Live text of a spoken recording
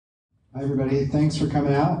Hi everybody, thanks for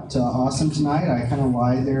coming out to AUSOME tonight. I kind of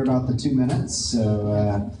lied there about the 2 minutes,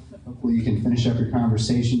 so hopefully you can finish up your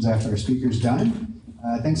conversations after our speaker's done.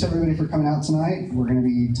 Thanks everybody for coming out tonight. We're going to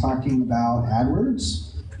be talking about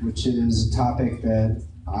AdWords, which is a topic that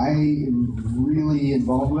I am really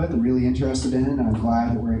involved with and really interested in, and I'm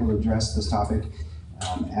glad that we're able to address this topic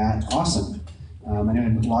at AUSOME. I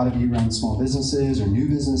know a lot of you run small businesses or new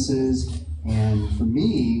businesses, and for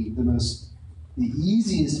me, the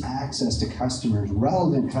easiest access to customers,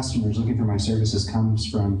 relevant customers looking for my services, comes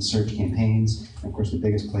from search campaigns. And of course, the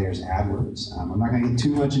biggest player is AdWords. I'm not going to get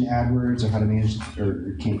too much into AdWords or how to manage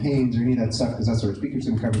or campaigns or any of that stuff, because that's what our speaker's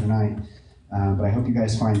going to cover tonight. But I hope you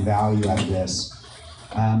guys find value out of this.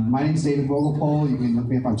 My name is David Vogelpol. You can look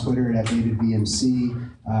me up on Twitter at DavidVMC.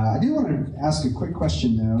 I do want to ask a quick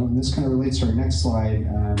question, though, and this kind of relates to our next slide.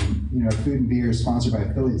 Food and beer is sponsored by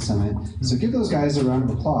Affiliate Summit. So give those guys a round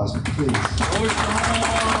of applause, please.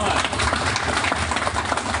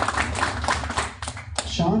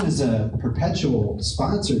 Sean is a perpetual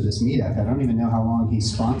sponsor of this meetup. I don't even know how long he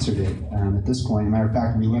sponsored it at this point. As a matter of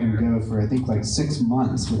fact, we let him go for, I think, like 6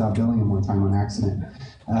 months without billing him one time on accident.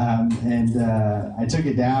 I took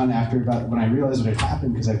it down after when I realized what had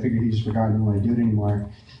happened, because I figured he just forgot and didn't want to do it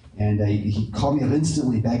anymore. And he called me up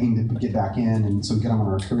instantly begging to get back in, and so we got him on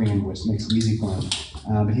a recurring invoice, makes it easy for him.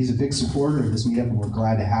 But he's a big supporter of this meetup, and we're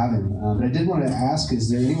glad to have him. But I did want to ask, is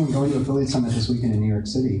there anyone going to Affiliate Summit this weekend in New York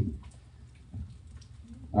City?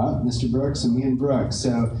 Mr. Brooks and me and Brooks.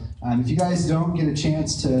 So if you guys don't get a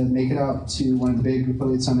chance to make it out to one of the big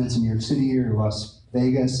affiliate summits in New York City or Las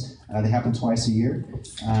Vegas, they happen twice a year.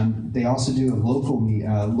 They also do a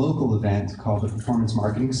local event called the Performance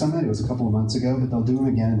Marketing Summit. It was a couple of months ago, but they'll do them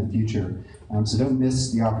again in the future. So don't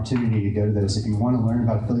miss the opportunity to go to those. If you want to learn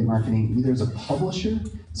about affiliate marketing, either as a publisher,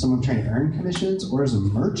 someone trying to earn commissions, or as a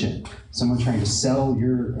merchant, someone trying to sell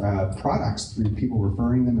your products through people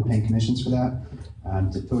referring them and paying commissions for that,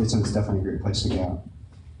 the Affiliate Summit is definitely a great place to go.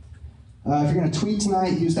 If you're going to tweet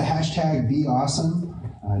tonight, use the hashtag #BeAwesome.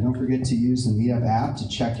 Don't forget to use the Meetup app to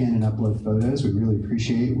check in and upload photos. We really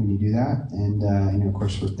appreciate it when you do that. And of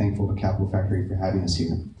course, we're thankful to Capital Factory for having us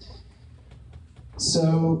here.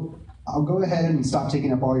 So I'll go ahead and stop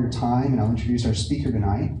taking up all your time, and I'll introduce our speaker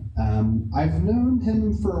tonight. I've known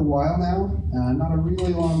him for a while now, not a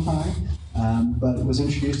really long time, but was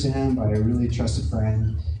introduced to him by a really trusted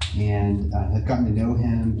friend, and have gotten to know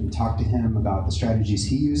him and talk to him about the strategies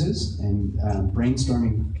he uses, and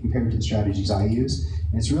brainstorming compared to the strategies I use.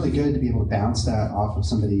 And it's really good to be able to bounce that off of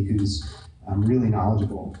somebody who's really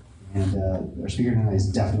knowledgeable. And our speaker tonight is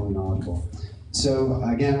definitely knowledgeable. So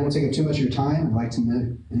again, I won't take up too much of your time. I'd like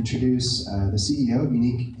to introduce the CEO of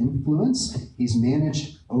Unique Influence. He's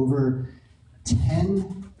managed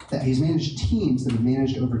teams that have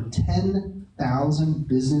managed over 10,000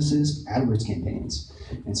 businesses' AdWords campaigns.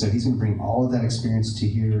 And so he's going to bring all of that experience to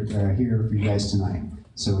here for you guys tonight.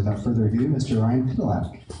 So without further ado, Mr. Ryan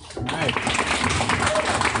Pitylak. All right.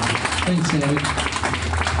 Thanks, David.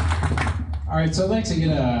 All right, so I'd like to get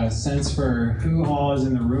a sense for who all is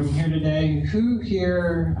in the room here today. Who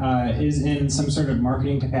here is in some sort of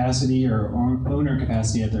marketing capacity or owner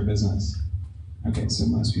capacity at their business? Okay, so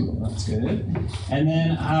most people, that's good. And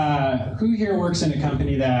then who here works in a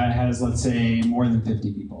company that has, let's say, more than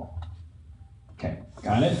 50 people? Okay,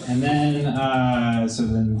 got it. And then, so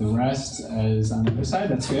then the rest is on the other side,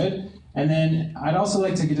 that's good. And then I'd also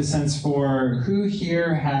like to get a sense for who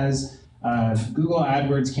here has Google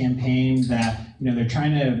Adwords campaign that they're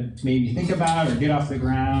trying to maybe think about or get off the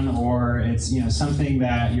ground, or it's something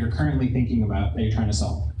that you're currently thinking about that you're trying to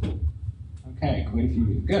solve. Okay, quite a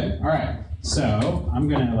few. Good. All right. So I'm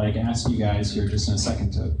gonna ask you guys here just in a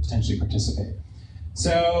second to potentially participate.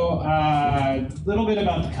 So a little bit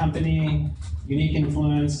about the company, Unique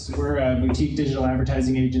Influence. We're a boutique digital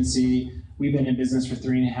advertising agency. We've been in business for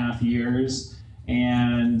 3.5 years.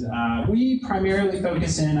 And we primarily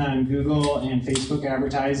focus in on Google and Facebook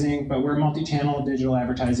advertising, but we're a multi-channel digital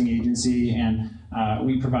advertising agency, and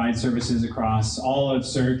we provide services across all of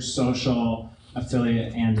search, social,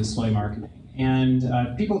 affiliate, and display marketing. And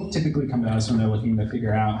people typically come to us when they're looking to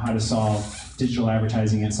figure out how to solve digital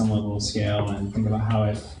advertising at some level of scale and think about how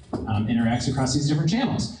it interacts across these different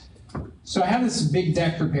channels. So I have this big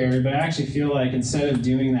deck prepared, but I actually feel like instead of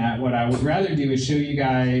doing that, what I would rather do is show you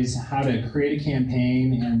guys how to create a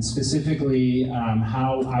campaign, and specifically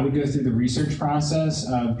how I would go through the research process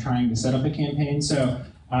of trying to set up a campaign. So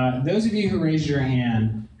those of you who raised your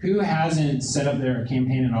hand, who hasn't set up their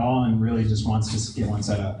campaign at all and really just wants to get one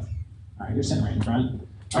set up? All right, you're sitting right in front.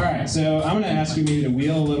 All right, so I'm going to ask you maybe to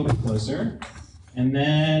wheel a little bit closer. And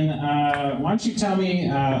then why don't you tell me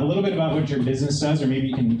a little bit about what your business does, or maybe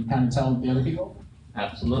you can kind of tell the other people?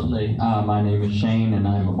 Absolutely. My name is Shane, and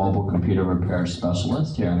I'm a mobile computer repair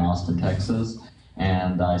specialist here in Austin, Texas.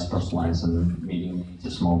 And I specialize in meeting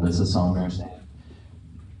the small business owners and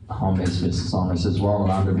home-based business owners as well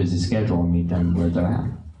around their busy schedule and meet them where they're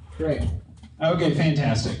at. Great. Okay,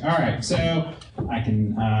 fantastic. All right, so I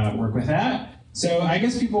can work with that. So I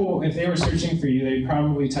guess people, if they were searching for you, they'd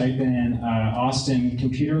probably type in Austin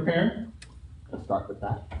computer repair. Let's start with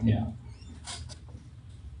that. Yeah.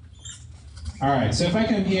 All right, so if I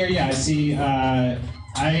come here, yeah, I see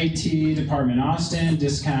IT Department Austin,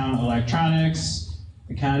 Discount Electronics,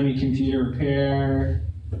 Economy Computer Repair,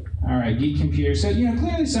 all right, Geek Computer. So,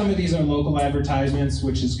 clearly some of these are local advertisements,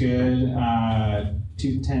 which is good.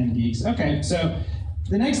 210 Geeks. Okay, so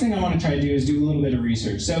the next thing I want to try to do is do a little bit of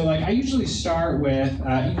research. So, I usually start with,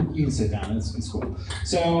 you can sit down, it's cool.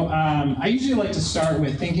 So, I usually like to start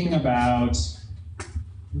with thinking about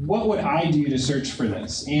what would I do to search for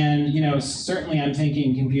this? And certainly I'm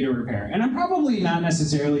thinking computer repair. And I'm probably not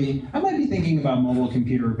necessarily, I might be thinking about mobile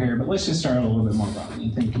computer repair, but let's just start a little bit more broadly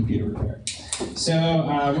and think computer repair. So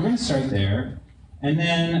we're going to start there. And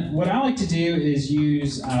then what I like to do is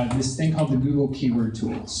use this thing called the Google Keyword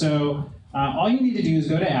Tool. So all you need to do is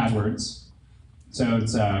go to AdWords. So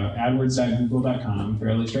it's adwords.google.com,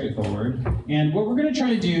 fairly straightforward. And what we're going to try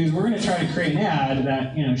to do is we're going to try to create an ad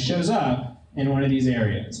that shows up in one of these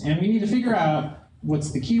areas. And we need to figure out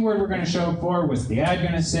what's the keyword we're going to show up for, what's the ad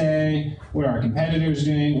going to say, what are our competitors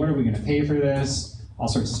doing, what are we going to pay for this, all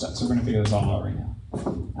sorts of stuff. So we're going to figure this all out right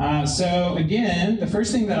now. So again, the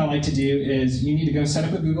first thing that I like to do is you need to go set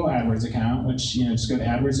up a Google AdWords account, which just go to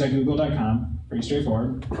adwords.google.com, pretty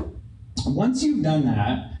straightforward. Once you've done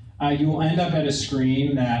that, you will end up at a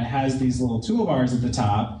screen that has these little toolbars at the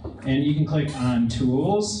top, and you can click on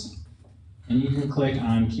Tools, and you can click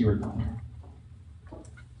on Keyword Planner.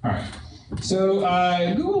 All right, so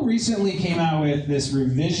Google recently came out with this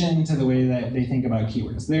revision to the way that they think about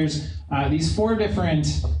keywords. There's these 4 different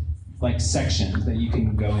sections that you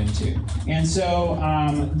can go into. And so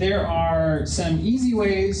there are some easy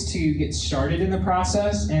ways to get started in the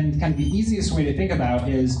process, and kind of the easiest way to think about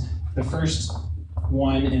is the first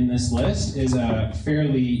one in this list is a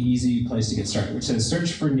fairly easy place to get started, which says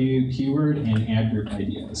search for new keyword and ad group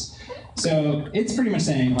ideas. So it's pretty much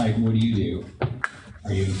saying, what do you do?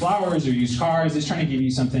 Are you in flowers or used cars? It's trying to give you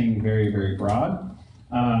something very, very broad.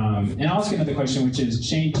 And I'll ask another question, which is,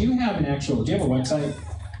 Shane, do you have a website?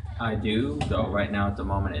 I do, though right now at the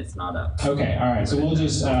moment it's not up. Okay, all right. So we'll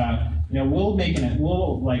just, we'll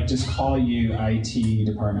just call you IT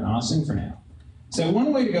Department Austin for now. So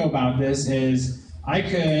one way to go about this is I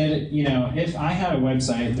could, if I had a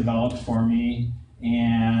website developed for me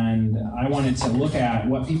and I wanted to look at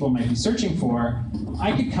what people might be searching for,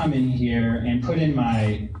 I could come in here and put in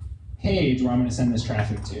my page where I'm going to send this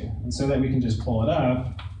traffic to. And so that we can just pull it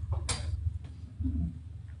up.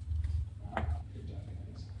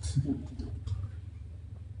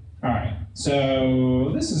 All right,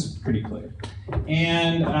 so this is pretty clear.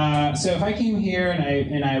 And so if I came here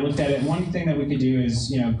and I looked at it, one thing that we could do is,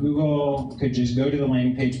 Google could just go to the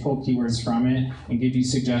landing page, pull keywords from it, and give you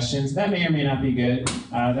suggestions. That may or may not be good.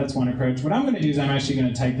 That's one approach. What I'm going to do is I'm actually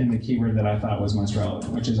going to type in the keyword that I thought was most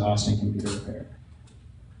relevant, which is Austin computer repair.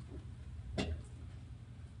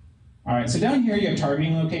 All right, so down here you have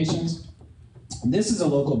targeting locations. This is a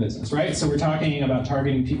local business, right? So we're talking about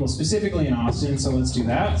targeting people specifically in Austin, so let's do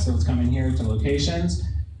that. So let's come in here to locations.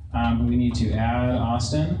 We need to add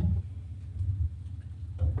Austin.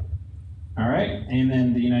 All right, and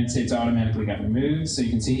then the United States automatically got removed. So you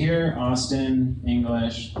can see here, Austin,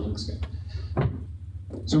 English, looks good.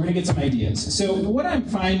 So we're gonna get some ideas. So what I'm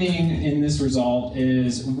finding in this result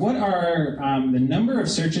is what are the number of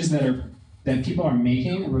searches that people are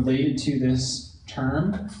making related to this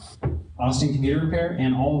term, Austin computer repair,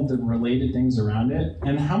 and all of the related things around it,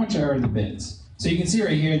 and how much are the bids. So you can see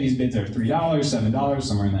right here, these bids are $3, $7,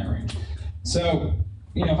 somewhere in that range. So,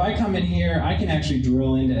 if I come in here, I can actually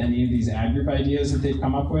drill into any of these ad group ideas that they've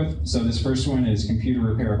come up with. So this first one is computer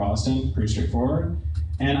repair of Austin, pretty straightforward.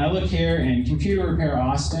 And I look here, and computer repair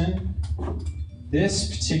Austin, this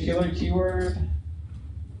particular keyword,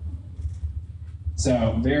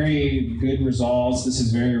 so very good results. This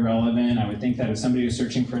is very relevant. I would think that if somebody was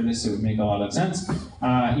searching for this, it would make a lot of sense.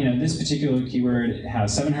 This particular keyword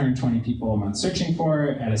has 720 people a month searching for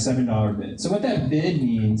it at a $7 bid. So what that bid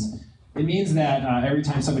means, it means that every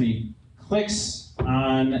time somebody clicks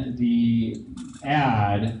on the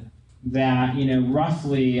ad, that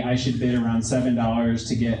roughly I should bid around $7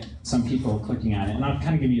 to get some people clicking on it. And I'll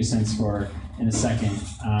kind of give you a sense for in a second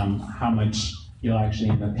how much you'll actually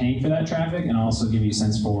end up paying for that traffic, and I'll also give you a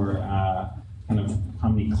sense for kind of how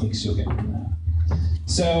many clicks you'll get from that.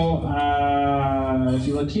 So if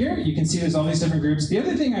you look here, you can see there's all these different groups. The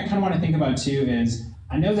other thing I kind of want to think about too is,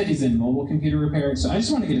 I know that he's in mobile computer repair, so I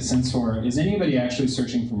just want to get a sense for, is anybody actually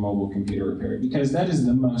searching for mobile computer repair? Because that is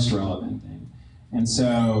the most relevant thing. And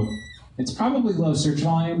so it's probably low search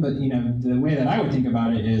volume, but the way that I would think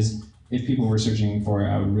about it is, if people were searching for it,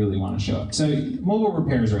 I would really want to show up. So mobile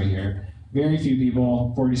repair is right here. Very few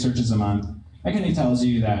people, 40 searches a month. That kind of tells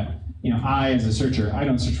you that, I, as a searcher, I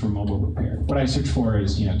don't search for mobile repair. What I search for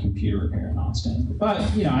is, computer repair in Austin. But,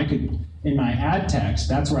 I could, in my ad text,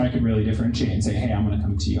 that's where I could really differentiate and say, hey, I'm going to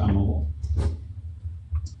come to you on mobile.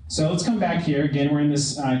 So let's come back here. Again, we're in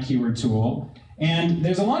this keyword tool. And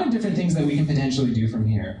there's a lot of different things that we can potentially do from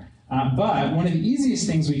here. But one of the easiest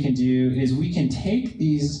things we can do is we can take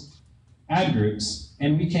these ad groups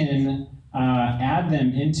and we can add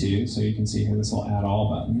them into, so you can see here this little add all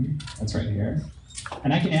button, that's right here.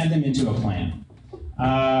 And I can add them into a plan.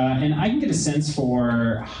 And I can get a sense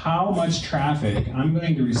for how much traffic I'm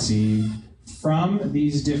going to receive from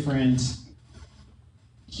these different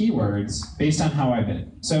keywords based on how I bid.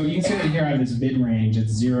 So you can see right here I have this bid range,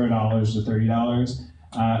 it's $0 to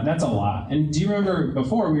 $30. That's a lot. And do you remember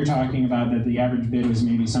before we were talking about that the average bid was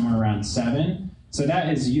maybe somewhere around 7? So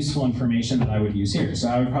that is useful information that I would use here. So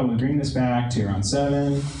I would probably bring this back to around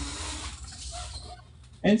 7.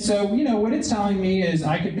 And so, what it's telling me is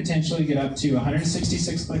I could potentially get up to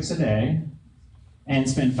 166 clicks a day and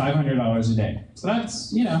spend $500 a day. So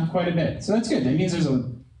that's, quite a bit. So that's good. That means there's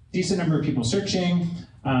a decent number of people searching.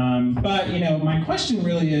 But, my question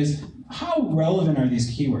really is, how relevant are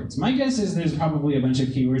these keywords? My guess is there's probably a bunch of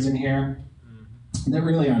keywords in here that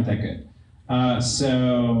really aren't that good.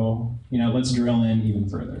 So, let's drill in even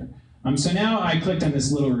further. So now I clicked on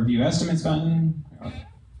this little review estimates button.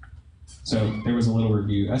 So there was a little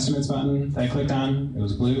review estimates button that I clicked on. It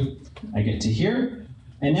was blue. I get to here.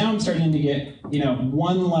 And now I'm starting to get,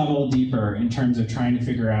 one level deeper in terms of trying to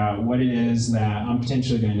figure out what it is that I'm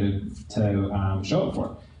potentially going to show up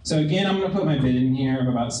for. So again, I'm going to put my bid in here of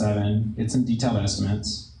about 7, get some detailed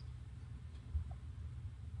estimates.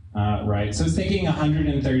 Right, so it's thinking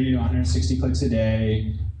 130 to 160 clicks a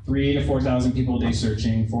day, 3,000 to 4,000 people a day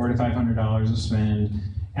searching, $400 to $500 of spend,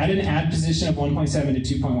 at an ad position of 1.7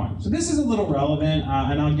 to 2.1. So this is a little relevant,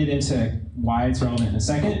 and I'll get into why it's relevant in a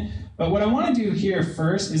second. But what I want to do here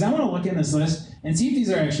first is I want to look in this list and see if these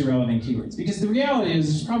are actually relevant keywords. Because the reality is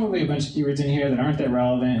there's probably a bunch of keywords in here that aren't that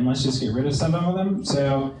relevant, and let's just get rid of some of them.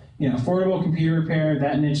 So, affordable computer repair,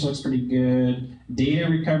 that niche looks pretty good. Data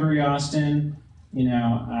recovery, Austin,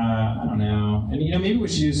 I don't know. And maybe we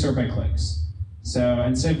should do sort by clicks. So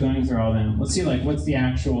instead of going through all of them, let's see what's the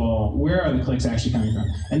actual, where are the clicks actually coming from?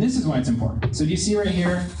 And this is why it's important. So do you see right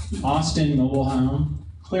here, Austin mobile home?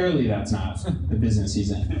 Clearly that's not the business he's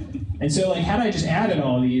in. And so had I just added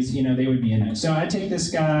all of these, they would be in there. So I take this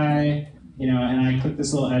guy, and I click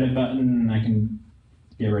this little edit button and I can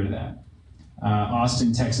get rid of that.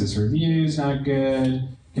 Austin, Texas reviews, not good.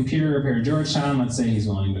 Computer repair, Georgetown, let's say he's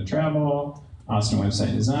willing to travel. Austin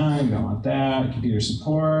website design, we don't want that. Computer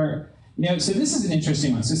support. So this is an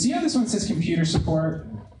interesting one. So see how this one says computer support?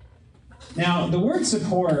 Now, the word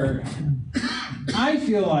support, I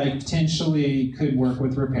feel like potentially could work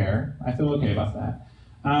with repair. I feel okay about that.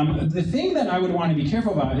 The thing that I would want to be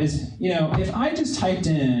careful about is, if I just typed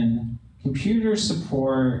in computer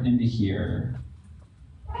support into here,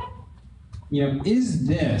 is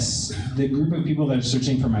this the group of people that are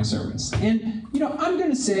searching for my service? And, I'm going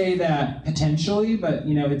to say that potentially, but,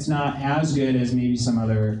 it's not as good as maybe some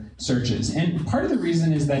other searches. And part of the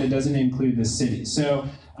reason is that it doesn't include the city. So,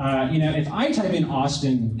 if I type in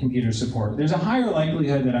Austin computer support, there's a higher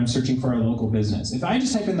likelihood that I'm searching for a local business. If I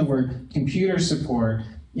just type in the word computer support,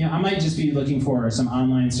 I might just be looking for some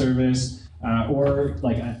online service or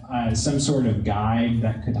some sort of guide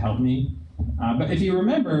that could help me. But if you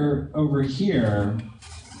remember over here,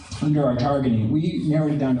 under our targeting, we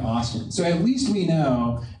narrowed it down to Austin. So at least we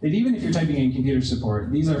know that even if you're typing in computer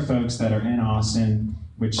support, these are folks that are in Austin,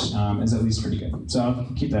 which is at least pretty good. So I'll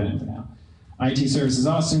keep that in for now. IT services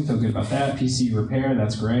Austin, feel good about that. PC repair,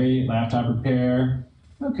 that's great. Laptop repair,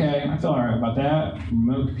 okay, I feel all right about that.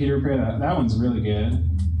 Remote computer repair, that one's really good.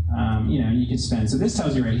 You could spend, so this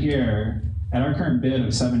tells you right here, at our current bid of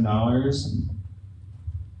 $7,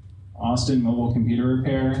 Austin mobile computer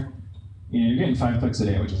repair, you're getting 5 clicks a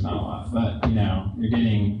day, which is not a lot, but you're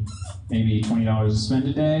getting maybe $20 to spend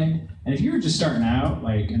a day. And if you were just starting out,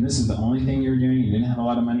 and this is the only thing you were doing, you didn't have a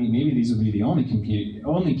lot of money, maybe these would be the only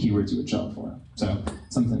keywords you would show up for. So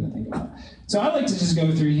something to think about. So I like to just go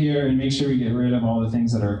through here and make sure we get rid of all the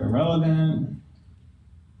things that are irrelevant.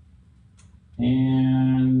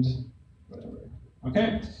 and whatever.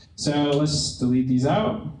 Okay, so let's delete these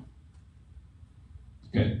out.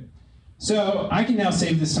 Good. So I can now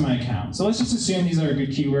save this to my account. So let's just assume these are good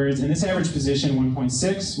keywords. And this average position,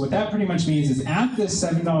 1.6, what that pretty much means is at this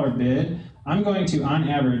 $7 bid, I'm going to, on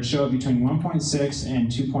average, show up between 1.6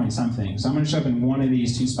 and 2 point something. So I'm going to show up in one of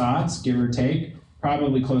these two spots, give or take,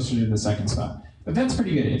 probably closer to the second spot. But that's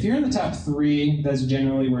pretty good. If you're in the top 3, that's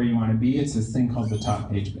generally where you want to be. It's this thing called the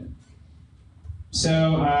top page bid.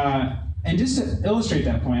 So, and just to illustrate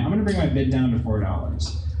that point, I'm going to bring my bid down to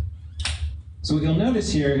 $4. So what you'll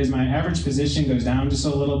notice here is my average position goes down just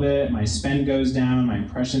a little bit, my spend goes down, my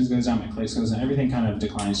impressions goes down, my clicks goes down, everything kind of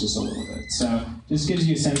declines just a little bit. So just gives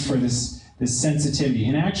you a sense for this sensitivity.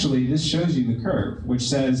 And actually, this shows you the curve, which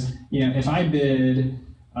says, you know, if I bid,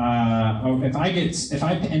 if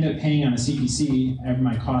I end up paying on a CPC,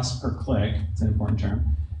 my cost per click, it's an important term,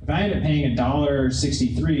 if I end up paying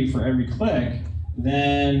 $1.63 for every click,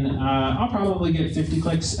 then I'll probably get 50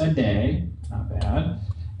 clicks a day, not bad.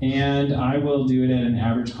 And I will do it at an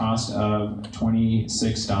average cost of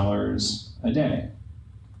 $26 a day.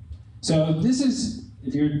 So this is,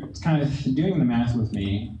 if you're kind of doing the math with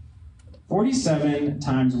me, 47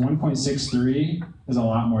 times 1.63 is a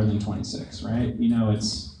lot more than 26, right? You know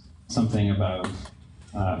it's something above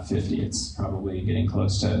 50. It's probably getting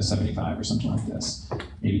close to 75 or something like this,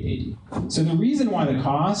 maybe 80. So the reason why the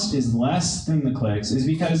cost is less than the clicks is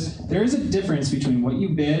because there is a difference between what you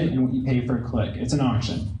bid and what you pay for a click. It's an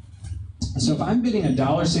auction. So if I'm bidding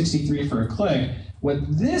 $1.63 for a click, what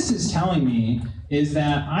this is telling me is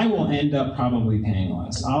that I will end up probably paying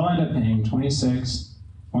less. I'll end up paying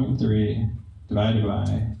 26.3 divided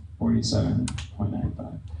by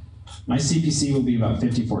 47.95. My CPC will be about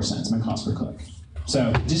 54 cents, my cost per click.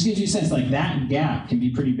 So it just gives you a sense like that gap can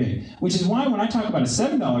be pretty big, which is why when I talk about a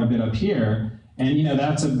 $7 bid up here, and you know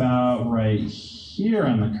that's about right here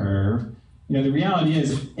on the curve, you know the reality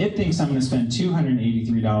is it thinks I'm going to spend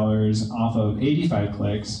 $283 off of 85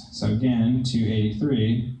 clicks. So again,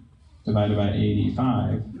 283 divided by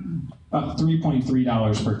 85, about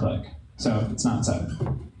 $3.3 per click. So it's not 7.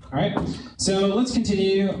 All right. So let's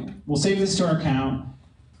continue. We'll save this to our account.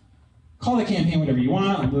 Call the campaign whatever you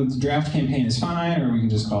want. The draft campaign is fine, or we can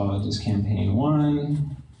just call it just campaign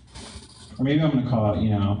 1. Or maybe I'm going to call it,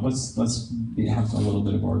 you know, let's have a little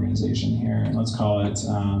bit of organization here. And let's call it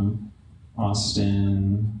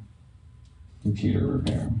Austin Computer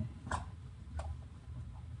Repair.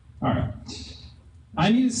 All right.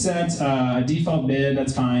 I need to set a default bid,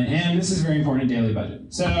 that's fine. And this is very important, daily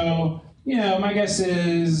budget. So, you know, my guess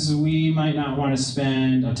is we might not want to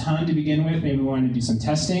spend a ton to begin with. Maybe we want to do some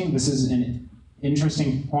testing. This is an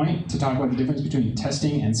interesting point to talk about the difference between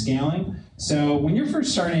testing and scaling. So when you're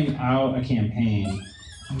first starting out a campaign,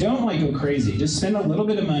 don't like go crazy. Just spend a little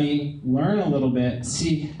bit of money, learn a little bit,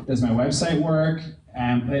 see, does my website work?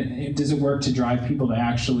 Does it work to drive people to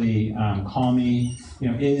actually call me? You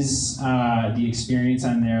know, is the experience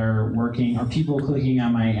on there working? Are people clicking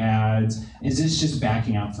on my ads? Is this just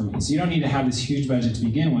backing out for me? So you don't need to have this huge budget to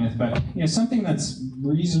begin with, but you know, something that's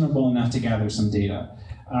reasonable enough to gather some data.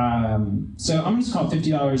 So I'm just call it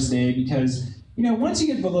 $50 a day because you know, once you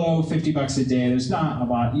get below $50 a day, there's not a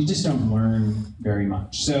lot. You just don't learn very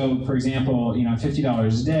much. So, for example, you know,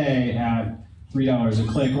 $50 a day at $3 a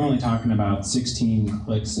click, we're only talking about 16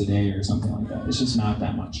 clicks a day or something like that. It's just not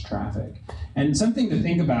that much traffic. And something to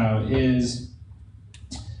think about is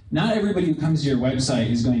not everybody who comes to your website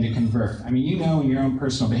is going to convert. I mean, you know in your own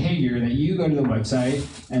personal behavior that you go to the website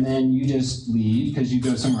and then you just leave because you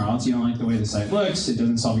go somewhere else. You don't like the way the site looks. It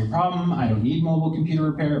doesn't solve your problem. I don't need mobile computer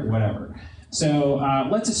repair, whatever. So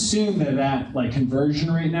let's assume that like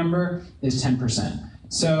conversion rate number is 10%.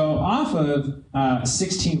 So off of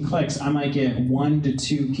 16 clicks, I might get 1 to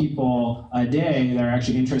 2 people a day that are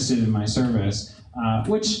actually interested in my service,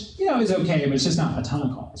 which you know is okay, but it's just not a ton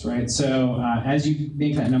of calls, right? So as you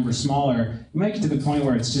make that number smaller, you might get to the point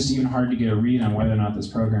where it's just even hard to get a read on whether or not this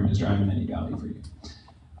program is driving any value for you.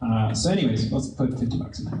 So anyways, let's put 50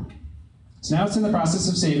 bucks in there. So now it's in the process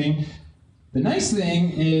of saving. The nice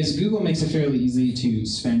thing is Google makes it fairly easy to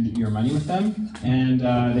spend your money with them, and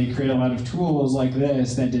they create a lot of tools like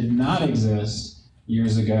this that did not exist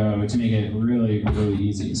years ago to make it really, really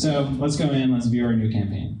easy. So let's go in, let's view our new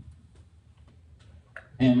campaign.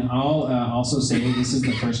 And I'll also say this is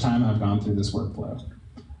the first time I've gone through this workflow.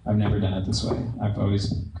 I've never done it this way. I've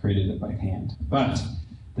always created it by hand. But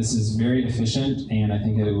this is very efficient, and I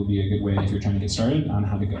think that it will be a good way if you're trying to get started on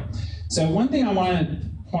how to go. So one thing I want to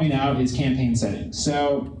point out is campaign settings.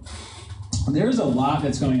 So there's a lot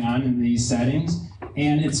that's going on in these settings,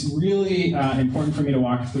 and it's really important for me to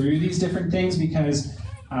walk through these different things because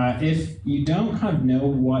if you don't kind of know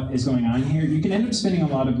what is going on here, you can end up spending a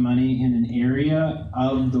lot of money in an area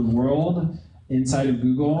of the world inside of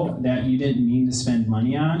Google that you didn't mean to spend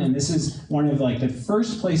money on. And this is one of like the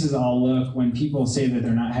first places I'll look when people say that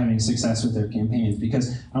they're not having success with their campaigns,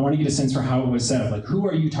 because I want to get a sense for how it was set up. Like, who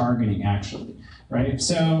are you targeting actually, right?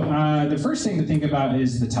 So the first thing to think about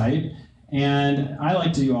is the type. And I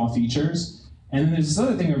like to do all features. And then there's this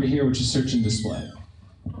other thing over here, which is search and display.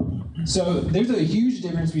 So there's a huge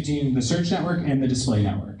difference between the search network and the display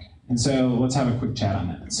network. And so let's have a quick chat on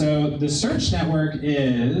that. So the search network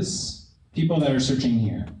is people that are searching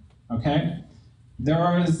here, okay?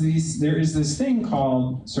 There is this thing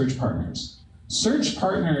called search partners. Search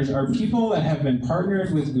partners are people that have been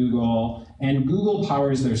partnered with Google, and Google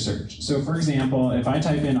powers their search. So for example, if I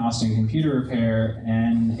type in Austin Computer Repair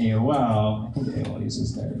and AOL, I think AOL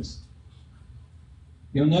uses theirs,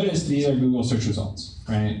 you'll notice these are Google search results,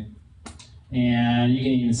 right? And you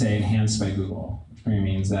can even say enhanced by Google, which pretty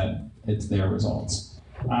means that it's their results.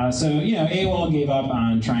 So, you know, AOL gave up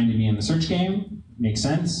on trying to be in the search game. Makes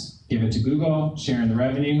sense. Give it to Google, share in the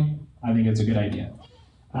revenue. I think it's a good idea.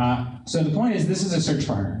 So the point is, this is a search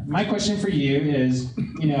partner. My question for you is,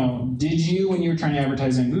 you know, did you, when you were trying to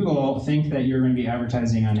advertise on Google, think that you're going to be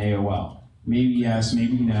advertising on AOL? Maybe yes,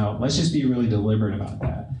 maybe no. Let's just be really deliberate about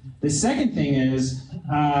that. The second thing is,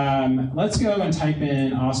 let's go and type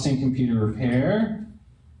in Austin Computer Repair,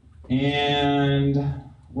 and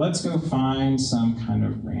let's go find some kind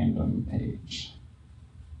of random page.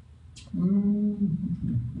 I don't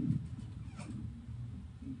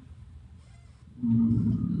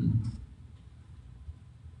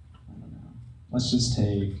know. Let's just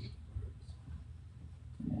take,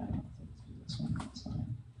 yeah, let's do this one, that's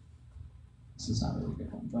fine. This is not really a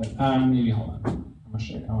good one, but maybe, hold on. I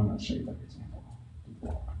want to show you that example.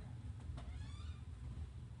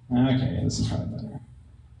 Okay, this is probably better.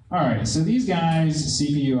 All right, so these guys,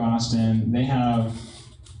 CPU Austin, they have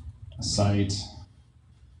a site,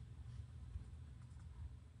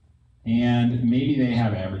 and maybe they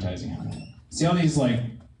have advertising on it. See all these like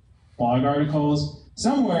blog articles?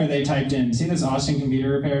 Somewhere they typed in, see this Austin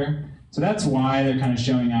Computer Repair? So that's why they're kind of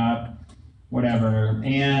showing up, whatever.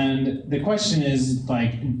 And the question is,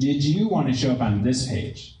 like, did you want to show up on this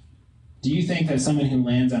page? Do you think that someone who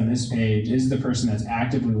lands on this page is the person that's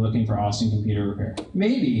actively looking for Austin Computer Repair?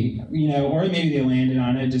 Maybe, you know, or maybe they landed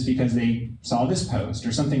on it just because they saw this post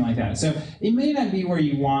or something like that. So it may not be where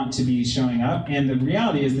you want to be showing up. And the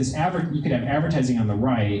reality is this you could have advertising on the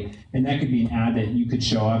right, and that could be an ad that you could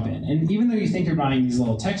show up in. And even though you think you're buying these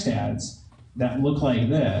little text ads that look like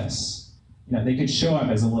this, you know, they could show up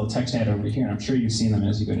as a little text ad over here. And I'm sure you've seen them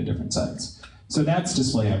as you go to different sites. So that's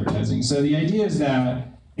display advertising. So the idea is that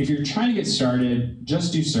if you're trying to get started,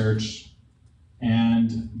 just do search,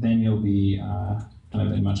 and then you'll be kind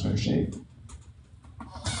of in much better shape.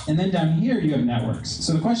 And then down here, you have networks.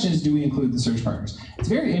 So the question is, do we include the search partners? It's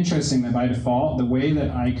very interesting that by default, the way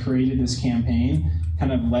that I created this campaign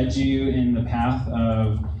kind of led you in the path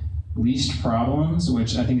of least problems,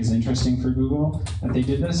 which I think is interesting for Google that they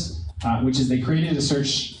did this, which is they created a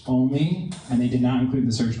search only, and they did not include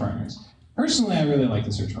the search partners. Personally, I really like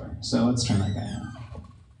the search partners, so let's turn that guy on.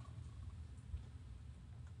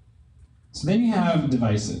 So then you have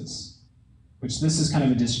devices, which this is kind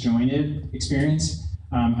of a disjointed experience.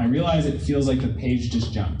 I realize it feels like the page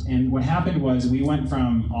just jumped. And what happened was we went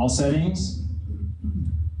from all settings,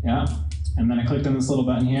 yeah, and then I clicked on this little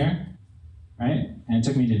button here, right? And it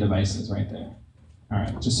took me to devices right there. All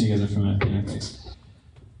right, just so you guys are familiar with the interface.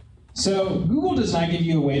 So Google does not give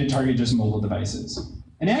you a way to target just mobile devices.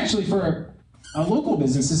 And actually for a local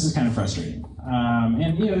business, this is kind of frustrating.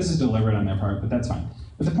 And you know, this is deliberate on their part, but that's fine.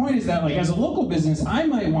 But the point is that, like, as a local business, I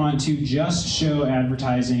might want to just show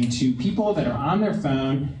advertising to people that are on their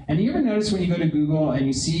phone. And you ever notice when you go to Google and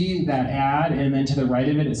you see that ad, and then to the right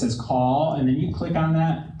of it, it says call, and then you click on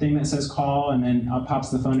that thing that says call, and then up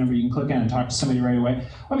pops the phone number you can click on and talk to somebody right away.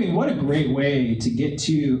 I mean, what a great way to get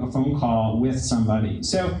to a phone call with somebody.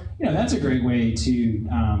 So, you know, that's a great way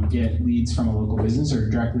to get leads from a local business or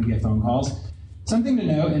directly get phone calls. Something to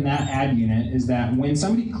note in that ad unit is that when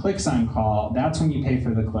somebody clicks on call, that's when you pay for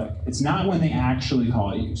the click. It's not when they actually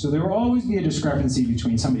call you. So there will always be a discrepancy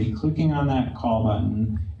between somebody clicking on that call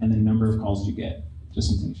button and the number of calls you get. Just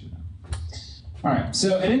something you should know. All right,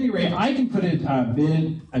 so at any rate, I can put a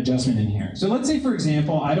bid adjustment in here. So let's say, for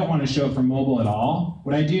example, I don't want to show up for mobile at all.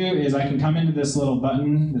 What I do is I can come into this little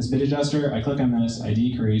button, this bid adjuster, I click on this, I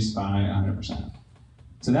decrease by 100%.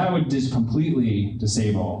 So that would just completely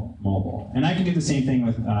disable mobile. And I can do the same thing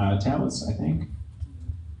with tablets, I think.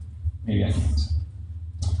 Maybe I can't.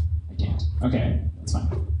 I can't. Okay, that's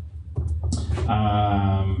fine.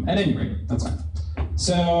 At any rate, that's fine.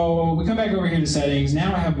 So we come back over here to settings.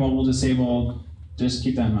 Now I have mobile disabled. Just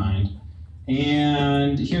keep that in mind.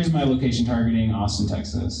 And here's my location targeting, Austin,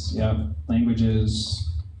 Texas. Yep, languages,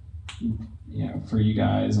 for you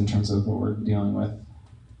guys in terms of what we're dealing with.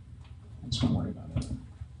 I just won't worry about it.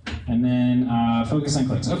 And then focus on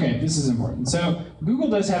clicks. Okay, this is important. So Google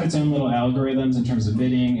does have its own little algorithms in terms of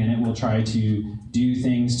bidding, and it will try to do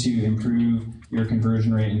things to improve your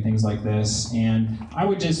conversion rate and things like this. And I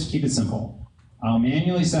would just keep it simple. I'll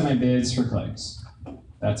manually set my bids for clicks.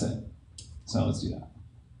 That's it. So let's do that.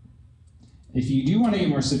 If you do want to get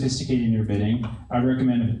more sophisticated in your bidding, I'd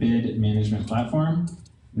recommend a bid management platform,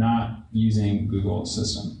 not using Google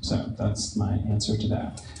system. So that's my answer to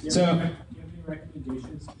that. Do you have any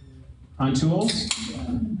recommendations on tools?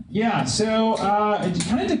 Yeah, so it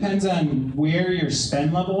kind of depends on where your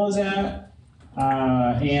spend level is at.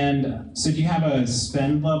 And so do you have a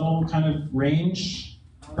spend level kind of range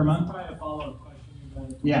per month? Probably a follow-up question,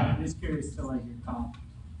 but yeah. I'm just curious to like your comp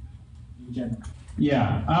in general.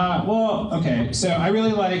 Yeah, well, okay, so I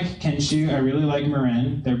really like Kenshu, I really like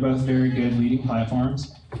Marin. They're both very good leading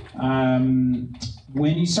platforms. When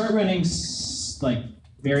you start running like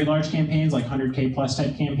very large campaigns, like 100K plus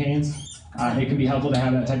type campaigns, it can be helpful to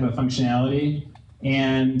have that type of functionality.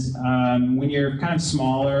 And when you're kind of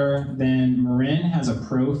smaller, then Marin has a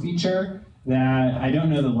pro feature that I don't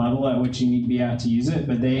know the level at which you need to be at to use it,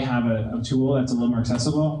 but they have a tool that's a little more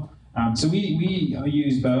accessible. So we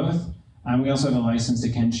use both. We also have a license to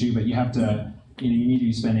Kenshu, but you have to, you need to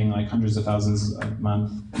be spending like hundreds of thousands a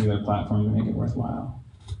month through a platform to make it worthwhile.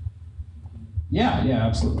 Yeah,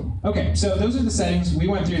 absolutely. Okay, so those are the settings. We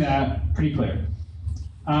went through that, pretty clear.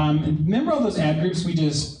 Remember all those ad groups we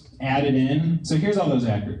just added in? So here's all those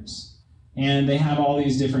ad groups. And they have all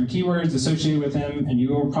these different keywords associated with them, and you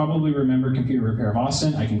will probably remember Computer Repair of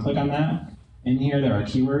Austin. I can click on that. In here there are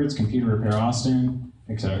keywords, Computer Repair Austin,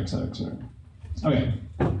 et cetera, et cetera, et cetera. Okay.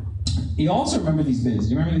 You also remember these bids.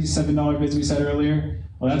 Do you remember these $7 bids we said earlier?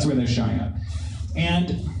 Well, that's where they're showing up.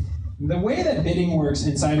 And the way that bidding works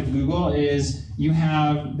inside of Google is you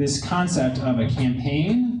have this concept of a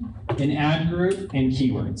campaign, an ad group, and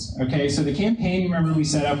keywords. Okay, so the campaign, remember we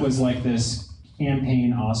set up was like this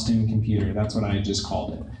campaign Austin computer. That's what I just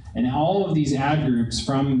called it. And all of these ad groups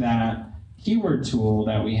from that keyword tool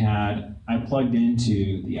that we had, I plugged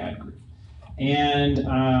into the ad group. And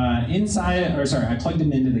I plugged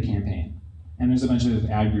them into the campaign. And there's a bunch of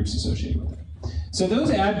ad groups associated with it. So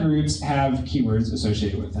those ad groups have keywords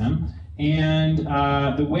associated with them. And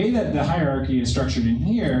the way that the hierarchy is structured in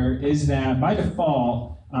here is that by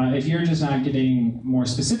default, if you're just not getting more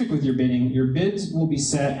specific with your bidding, your bids will be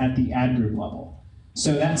set at the ad group level.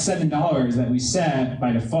 So that $7 that we set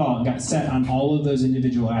by default got set on all of those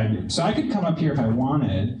individual ad groups. So I could come up here if I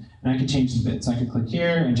wanted, and I could change the bid. So I could click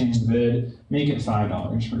here and change the bid, make it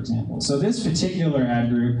 $5, for example. So this particular ad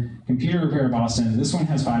group, Computer Repair of Boston, this one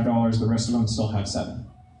has $5, the rest of them still have $7.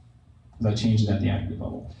 Because I changed it at the ad group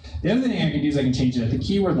level. The other thing I can do is I can change it at the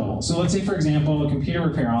keyword level. So let's say, for example, Computer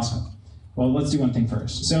Repair Austin. Well, let's do one thing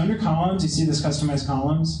first. So under columns, you see this customized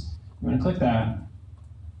columns? I'm going to click that,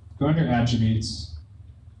 go under attributes.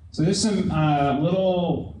 So there's some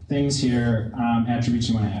little things here, attributes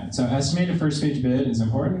you want to add. So estimated first page bid is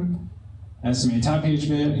important. Estimated top page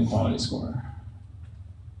bid and quality score.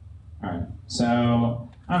 All right, so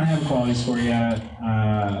I don't have a quality score yet.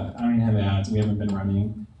 I don't even have ads, we haven't been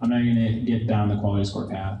running. I'm not gonna get down the quality score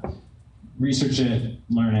path. Research it,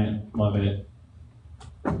 learn it, love it.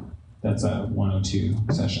 That's a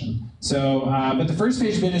 102 session. So, but the first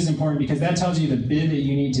page bid is important because that tells you the bid that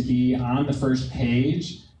you need to be on the first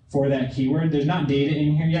page for that keyword. There's not data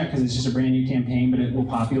in here yet because it's just a brand new campaign, but it will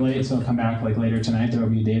populate, so it'll come back like later tonight, there will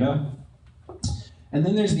be data. And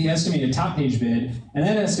then there's the estimated top page bid, and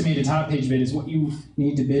that estimated top page bid is what you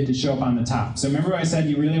need to bid to show up on the top. So remember I said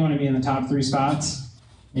you really want to be in the top 3 spots?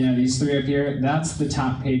 These 3 up here, that's the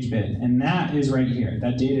top page bid, and that is right here,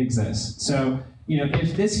 that data exists. So,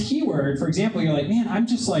 if this keyword, for example, you're like, man, I'm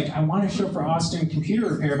just like, I want to show for Austin computer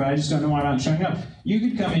repair, but I just don't know why I'm not showing up. You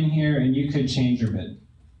could come in here and you could change your bid.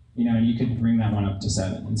 You could bring that one up to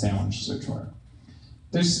 7 and say I want to search for it.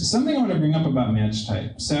 There's something I want to bring up about match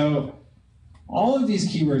type. So all of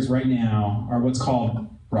these keywords right now are what's called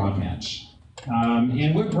broad match.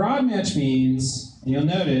 And what broad match means, and you'll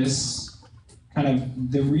notice, kind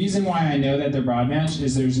of the reason why I know that they're broad match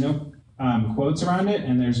is there's no quotes around it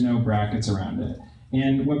and there's no brackets around it.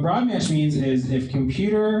 And what broad match means is if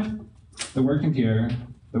computer, the word computer,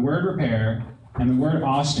 the word repair, and the word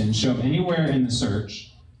Austin show up anywhere in the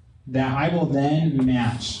search, that I will then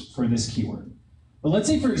match for this keyword. But let's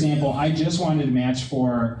say, for example, I just wanted to match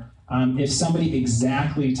for if somebody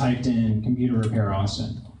exactly typed in computer repair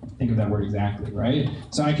Austin. Think of that word exactly, right?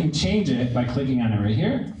 So I can change it by clicking on it right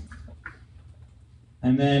here.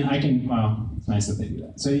 And then I can, well, it's nice that they do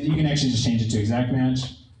that. So you can actually just change it to exact match.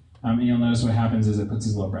 And you'll notice what happens is it puts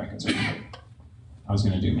these little brackets right here. I was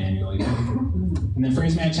going to do it manually. And then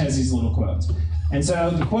phrase match has these little quotes. And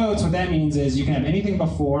so the quotes, what that means is you can have anything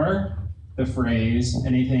before the phrase,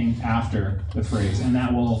 anything after the phrase, and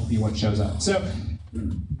that will be what shows up. So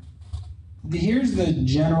here's the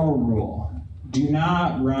general rule. Do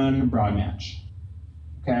not run broad match,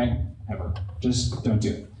 okay? Ever. Just don't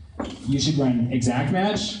do it. You should run exact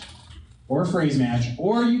match or phrase match,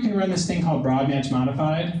 or you can run this thing called broad match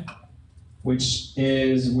modified, which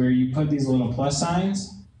is where you put these little plus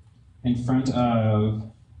signs in front of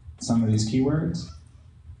some of these keywords.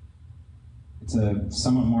 It's a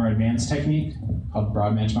somewhat more advanced technique called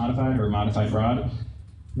broad match modified or modified broad.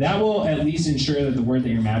 That will at least ensure that the word that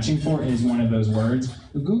you're matching for is one of those words.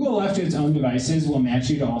 Google, left to its own devices, will match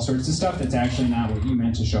you to all sorts of stuff that's actually not what you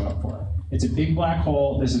meant to show up for. It's a big black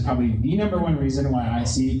hole. This is probably the #1 reason why I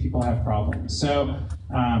see people have problems. So,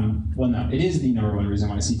 well, no, it is the #1 reason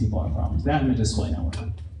why I see people have problems. That and the display network.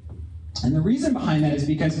 And the reason behind that is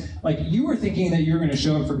because, like, you were thinking that you were going to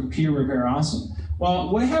show up for computer repair Austin.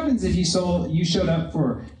 Well, what happens if you showed up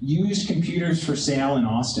for used computers for sale in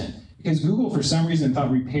Austin? Because Google, for some reason, thought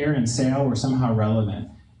repair and sale were somehow relevant.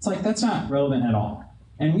 It's like, that's not relevant at all.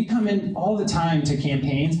 And we come in all the time to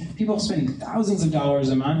campaigns, people spending thousands of dollars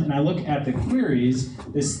a month, and I look at the queries,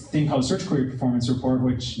 this thing called Search Query Performance Report,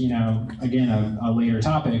 which, you know, again, a later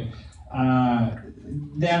topic,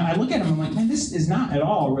 that I look at them, I'm like, man, this is not at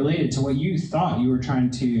all related to what you thought you were trying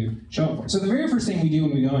to show up for. So the very first thing we do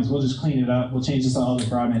when we go in is we'll just clean it up. We'll change this all to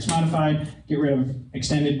broad match modified, get rid of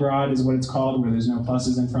extended broad is what it's called, where there's no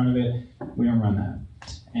pluses in front of it. We don't run that.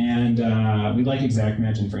 And we like exact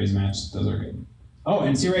match and phrase match. Those are good. Oh,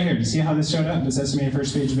 and see right here, do you see how this showed up? This estimated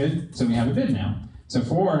first page bid? So we have a bid now. So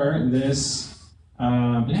for this,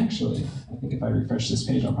 and actually, I think if I refresh this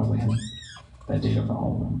page, I'll probably have that data for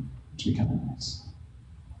all of them, which would be kind of nice.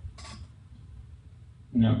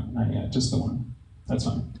 No, not yet, just the one. That's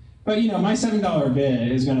fine. But you know, my $7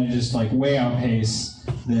 bid is going to just like way outpace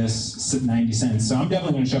this 90 cents. So I'm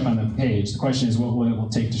definitely going to show up on the page. The question is, what will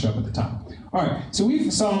it take to show up at the top? All right, so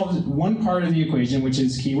we've solved one part of the equation, which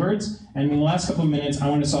is keywords. And in the last couple of minutes, I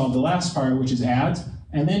want to solve the last part, which is ads.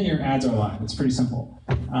 And then your ads are live. It's pretty simple.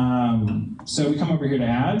 So we come over here to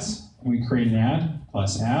ads, and we create an ad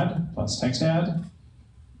plus text ad.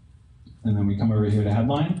 And then we come over here to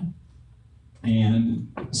headline.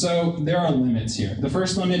 And so there are limits here. The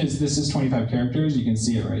first limit is this is 25 characters. You can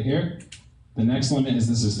see it right here. The next limit is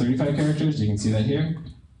this is 35 characters. You can see that here.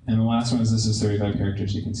 And the last one is this is 35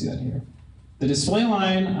 characters. You can see that here. The display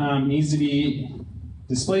line needs to be,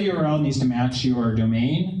 display URL needs to match your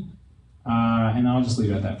domain. And I'll just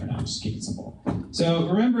leave it at that for now. Just keep it simple. So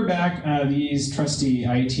remember back these trusty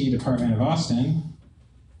IT Department of Austin.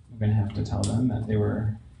 I'm going to have to tell them that they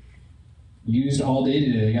were used all day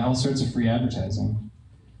today. They got all sorts of free advertising.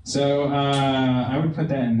 So I would put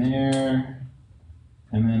that in there,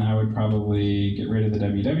 and then I would probably get rid of the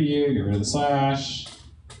www, get rid of the slash.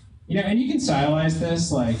 You know, and you can stylize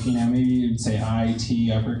this, like, you know, maybe you'd say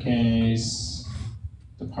IT uppercase,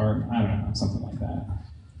 department, I don't know, something like that.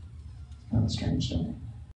 Kind of strange to me.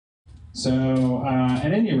 So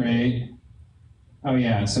at any rate, oh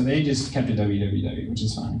yeah, so they just kept a www, which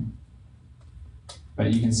is fine.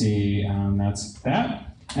 But you can see that's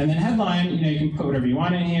that. And then headline, you know, you can put whatever you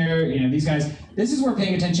want in here. You know, these guys, this is where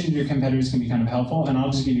paying attention to your competitors can be kind of helpful. And I'll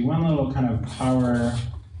just give you one little kind of power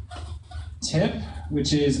tip,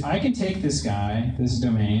 which is I can take this guy, this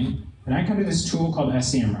domain, and I come to this tool called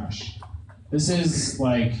SEMrush. This is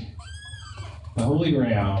like the holy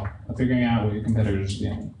grail of figuring out what your competitors are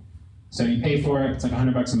doing. So you pay for it, it's like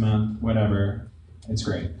 $100 a month, whatever, it's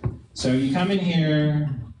great. So you come in here,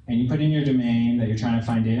 and you put in your domain that you're trying to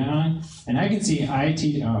find data on, and I can see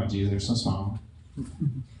IT, oh geez, they're so small.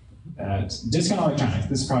 Discount electronics,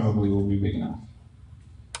 this probably will be big enough.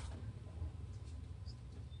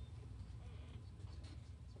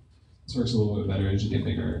 This works a little bit better as you get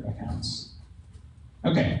bigger accounts.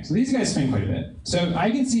 Okay, so these guys spend quite a bit. So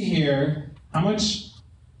I can see here how much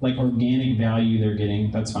like organic value they're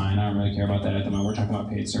getting. That's fine, I don't really care about that at the moment. We're talking about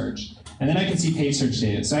paid search. And then I can see paid search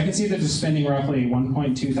data. So I can see that they're spending roughly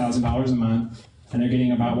 $1.2 thousand a month, and they're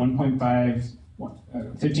getting about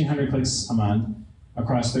 1,500 clicks a month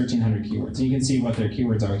across 1,300 keywords. And you can see what their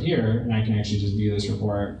keywords are here, and I can actually just view this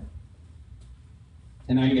report.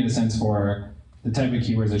 And I can get a sense for the type of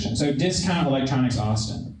keywords they're showing. So discount electronics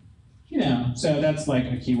Austin. You know, so that's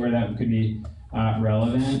like a keyword that could be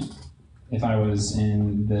relevant. if I was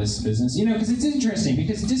in this business. You know, because it's interesting,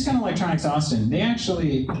 because Discount Electronics Austin, they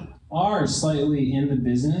actually are slightly in the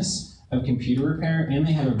business of computer repair, and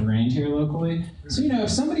they have a brand here locally. So, you know, if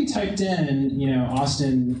somebody typed in, you know,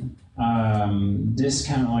 Austin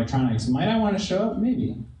Discount Electronics, might I want to show up?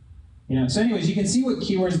 Maybe. You know, so anyways, you can see what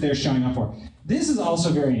keywords they're showing up for. This is also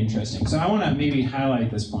very interesting. So I want to maybe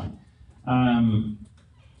highlight this point.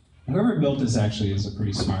 Whoever built this actually is a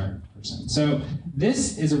pretty smart person. So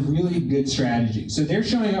this is a really good strategy. So they're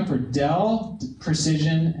showing up for Dell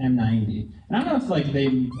Precision M90. And I don't know if like they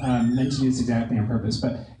meant to do this exactly on purpose,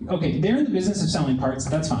 but okay, they're in the business of selling parts,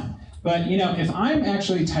 that's fine. But you know, if I'm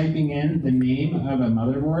actually typing in the name of a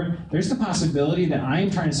motherboard, there's the possibility that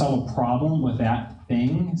I'm trying to solve a problem with that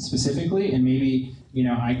thing specifically, and maybe, you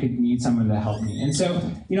know, I could need someone to help me. And so,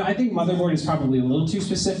 you know, I think motherboard is probably a little too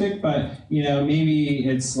specific, but, you know, maybe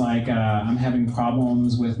it's like I'm having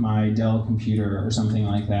problems with my Dell computer or something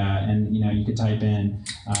like that. And, you know, you could type in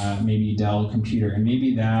maybe Dell computer, and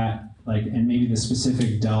maybe that, like, and maybe the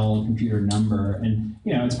specific Dell computer number. And,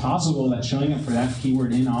 you know, it's possible that showing up for that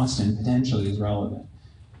keyword in Austin potentially is relevant.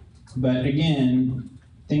 But again,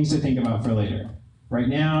 things to think about for later. Right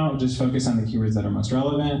now, just focus on the keywords that are most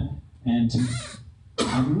relevant. And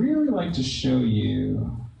I'd really like to show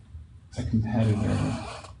you a competitor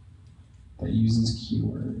that uses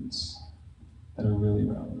keywords that are really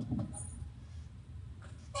relevant.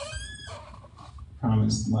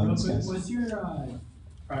 Promise, love this, guys. What's your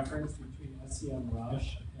preference between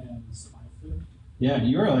SEMrush and SpyFood? Yeah,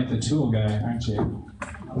 you are like the tool guy, aren't you?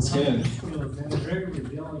 That's good. They're very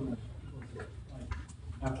revealing of people's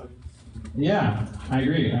efforts. Yeah, I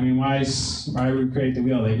agree. I mean, why recreate the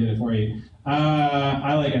wheel? They did it for you.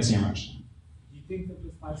 I like SEMrush. Do you think that the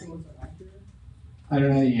SpyFood ones are accurate? I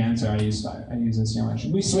don't know the answer. I use SEMrush.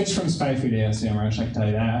 We switched from SpyFood to SEMrush, I can tell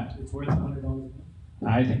you that. It's worth $100.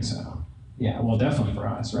 I think so. Yeah, well, definitely for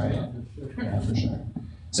us, right? Yeah, for sure. Yeah, for sure.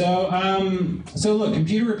 So look,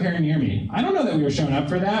 computer repair near me. I don't know that we were showing up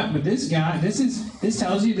for that, but this guy, this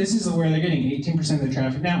tells you this is where they're getting 18% of the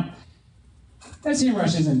traffic. Now,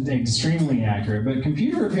 SEMrush isn't extremely accurate, but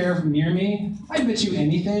computer repair from near me, I bet you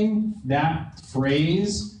anything that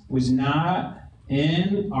phrase was not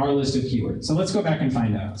in our list of keywords. So let's go back and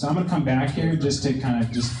find out. So I'm going to come back here just to kind of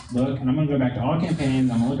just look, and I'm going to go back to all campaigns.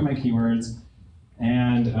 I'm going to look at my keywords,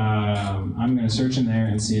 and I'm going to search in there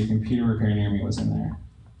and see if computer repair near me was in there.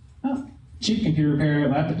 Oh, cheap computer repair,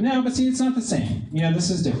 laptop. No, but see, it's not the same. You know, this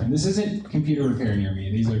is different. This isn't computer repair near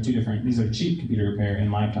me. These are two different. These are cheap computer repair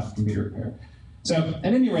and laptop computer repair. So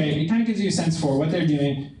at any rate, it kind of gives you a sense for what they're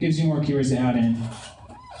doing, gives you more keywords to add in.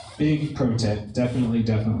 Big pro tip,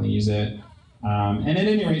 definitely use it. And at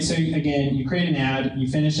any rate, so again, you create an ad, you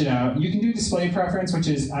finish it out. You can do display preference, which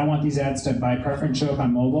is I want these ads to by preference show up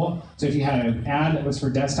on mobile. So if you had an ad that was for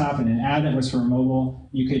desktop and an ad that was for mobile,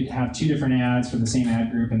 you could have two different ads for the same ad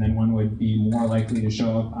group, and then one would be more likely to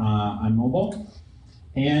show up on mobile.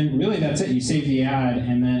 And really that's it. You save the ad,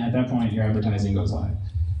 and then at that point, your advertising goes live.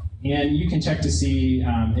 And you can check to see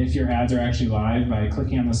if your ads are actually live by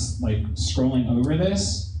clicking on this, like scrolling over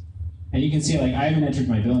this. And you can see, like, I haven't entered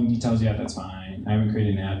my billing details yet, that's fine. I haven't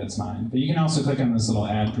created an ad, that's fine. But you can also click on this little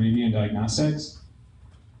ad preview and diagnostics.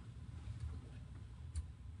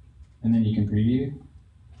 And then you can preview.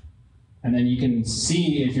 And then you can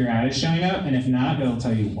see if your ad is showing up, and if not, it'll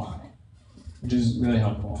tell you why, which is really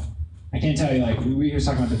helpful. I can't tell you, like, we were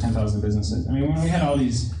talking about the 10,000 businesses. I mean, when we had all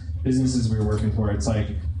these businesses we were working for, it's like,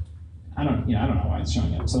 I don't know why it's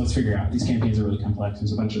showing up. So let's figure out. These campaigns are really complex.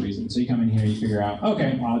 There's a bunch of reasons. So you come in here, you figure out,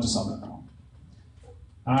 okay, well, I'll just solve that problem.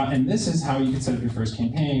 And this is how you can set up your first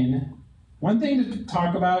campaign. One thing to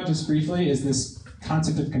talk about just briefly is this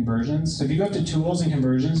concept of conversions. So if you go up to tools and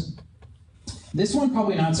conversions, this one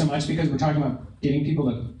probably not so much because we're talking about getting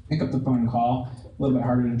people to pick up the phone and call. A little bit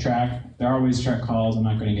harder to track. There are ways to track calls. I'm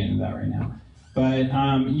not going to get into that right now.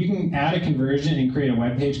 But you can add a conversion and create a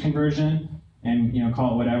web page conversion, and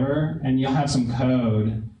call it whatever, and you'll have some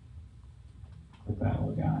code with that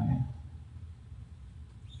little guy.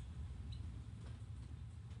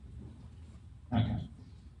 Okay.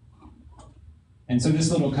 And so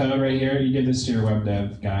this little code right here, you give this to your web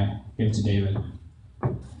dev guy, give it to David.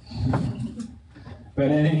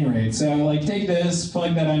 But at any rate, so like take this,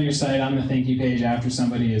 plug that on your site on the thank you page after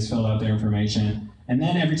somebody has filled out their information. And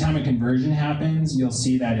then every time a conversion happens, you'll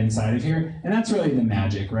see that inside of here. And that's really the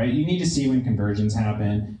magic, right? You need to see when conversions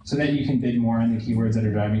happen so that you can bid more on the keywords that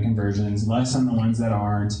are driving conversions, less on the ones that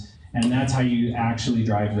aren't. And that's how you actually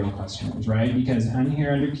drive real customers, right? Because I'm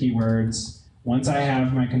here under keywords. Once I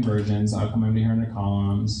have my conversions, I'll come over here under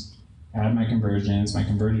columns, add my conversions, my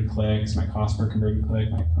converted clicks, my cost per converted click,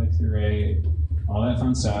 my click-through rate, all that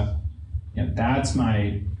fun stuff. That's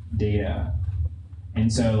my data.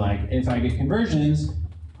 And so like if I get conversions,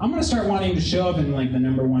 I'm gonna start wanting to show up in like the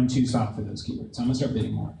number 1, 2 spot for those keywords. So I'm gonna start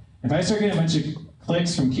bidding more. If I start getting a bunch of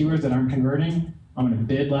clicks from keywords that aren't converting, I'm gonna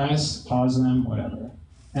bid less, pause them, whatever.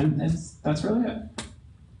 And that's really it.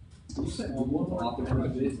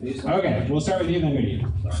 Okay, we'll start with you, then go to you.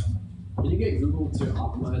 Can you get Google to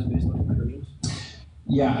optimize based on conversions?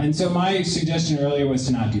 Yeah, and so my suggestion earlier was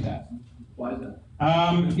to not do that. Why is that?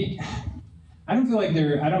 I don't feel like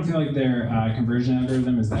their conversion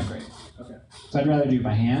algorithm is that great. Okay. So I'd rather do it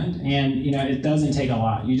by hand, and it doesn't take a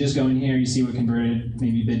lot. You just go in here, you see what converted,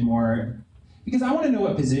 maybe bid more, because I want to know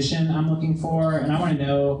what position I'm looking for, and I want to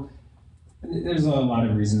know. There's a lot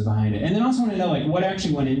of reasons behind it, and then also want to know like what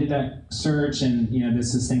actually went into that search, and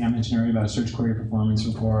this thing I mentioned earlier about a search query performance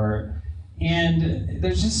report. And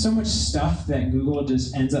there's just so much stuff that Google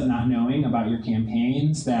just ends up not knowing about your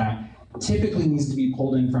campaigns that typically needs to be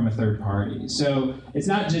pulled in from a third party. So it's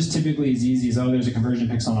not just typically as easy as, oh, there's a conversion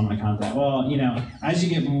pixel I'm going to contact. Well, as you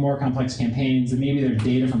get more complex campaigns, and maybe there's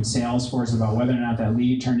data from Salesforce about whether or not that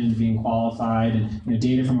lead turned into being qualified, and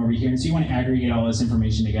data from over here. And so you want to aggregate all this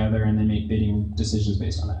information together and then make bidding decisions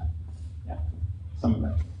based on that. Yeah, some of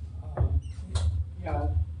that. Yeah,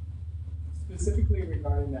 specifically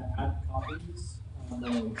regarding the ad copies on the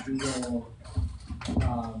Google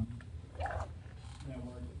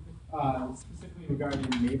network, specifically regarding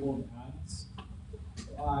enabled ads.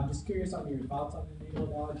 Just curious on your thoughts on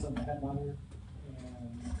enabled ads on the headliner,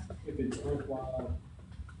 and if it's worthwhile,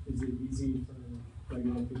 is it easy for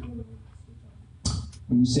regular people to switch on?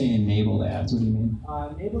 When you say enabled ads, what do you mean?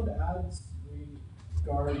 Enabled ads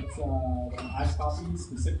regards ad copies,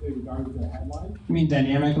 specifically regards the headline. You mean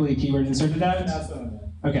dynamically keyword inserted ads? That's what I meant.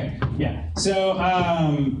 Okay, yeah. So,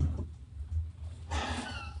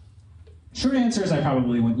 short answer is I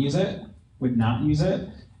probably wouldn't use it, would not use it.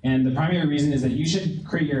 And the primary reason is that you should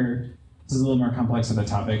create this is a little more complex of a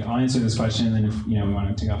topic. I'll answer this question, and then if we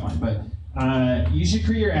want to take offline. But you should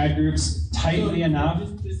create your ad groups tightly enough.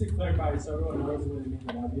 Just to clarify, so everyone knows what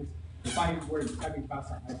enabled ad is. If I were typing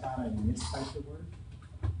fast on iPad and mistype the word,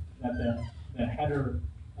 that the header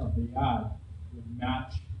of the ad would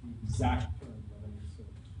match the exact term that I just searched.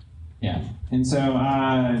 Yeah, and so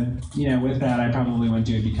with that, I probably wouldn't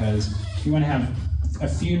do it because you want to have a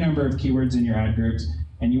few number of keywords in your ad groups,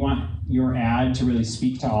 and you want your ad to really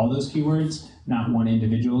speak to all those keywords, not one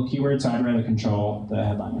individual keyword. So I'd rather control the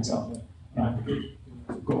headline myself. Yeah.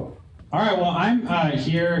 Cool. All right. Well, I'm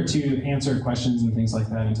here to answer questions and things like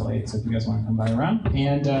that until 8. So if you guys want to come by around,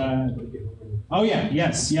 and oh yeah,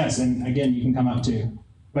 yes, and again, you can come up too.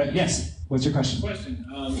 But yes, what's your question?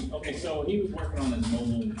 Okay, so he was working on his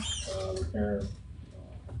mobile repair.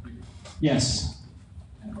 Yes.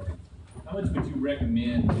 How much would you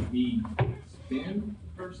recommend he spend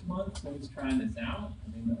the first month when he's trying this out?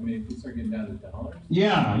 I mean, if you start getting down to dollars.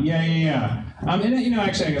 Yeah. And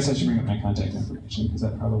actually, I guess I should bring up my contact information because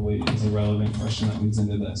that probably is a relevant question that leads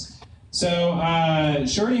into this. So,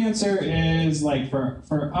 short answer is like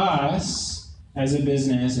for us as a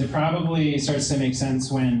business, it probably starts to make sense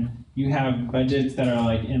when you have budgets that are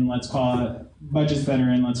like in, let's call it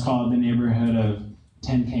the neighborhood of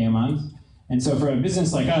 10K a month. And so for a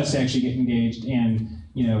business like us to actually get engaged and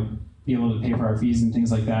be able to pay for our fees and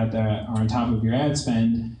things like that that are on top of your ad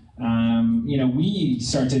spend, we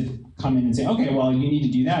start to come in and say, okay, well, you need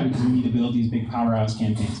to do that because we need to build these big powerhouse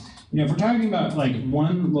campaigns. If we're talking about like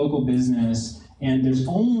one local business and there's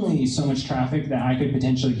only so much traffic that I could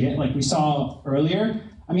potentially get, like we saw earlier,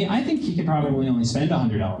 I think he could probably only spend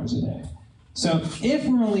 $100 a day. So if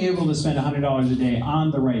we're only able to spend $100 a day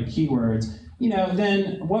on the right keywords,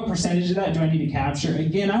 then what percentage of that do I need to capture?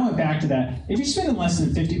 Again, I went back to that. If you're spending less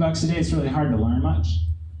than $50 a day, it's really hard to learn much.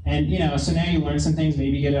 And so now you learn some things,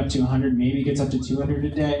 maybe get up to 100, maybe it gets up to 200 a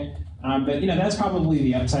day. But that's probably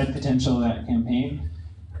the upside potential of that campaign.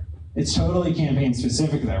 It's totally campaign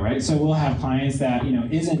specific though, right? So we'll have clients that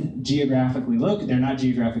isn't geographically they're not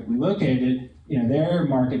geographically located. Their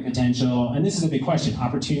market potential, and this is a big question,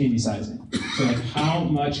 opportunity sizing. So like, how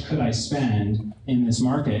much could I spend in this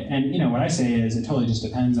market? And what I say is it totally just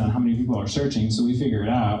depends on how many people are searching. So we figure it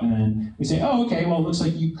out, and then we say, oh, okay, well, it looks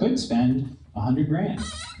like you could spend 100 grand.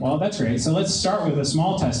 Well, that's great. So let's start with a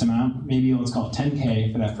small test amount. Maybe let's call it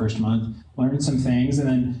 10K for that first month. Learn some things, and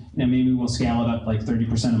then maybe we'll scale it up like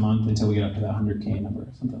 30% a month until we get up to that 100K number,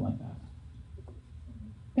 something like that.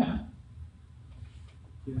 Yeah.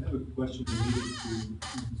 Yeah, I have a question related to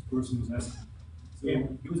this person was asking. So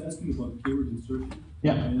he was asking about keyword insertion.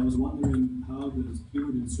 Yeah. And I was wondering how does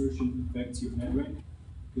keyword insertion affect your ad rank?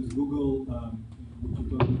 because Google, what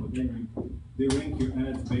you're talking about, they rank your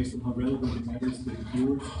ads based on how relevant it matters to the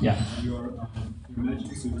keywords. Yeah. You're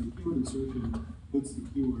matching, so the keyword insertion puts the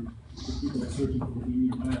keyword that people are searching for in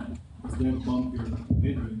your ad. Does that bump your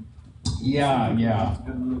hit rate? Yeah. I have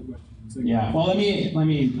another question. Yeah. Well, let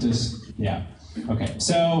me just Okay.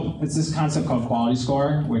 So it's this concept called quality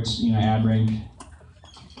score, which AdRank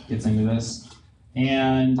gets into this,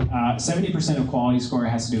 and 70% of quality score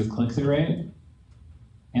has to do with click-through rate,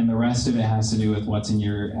 and the rest of it has to do with what's in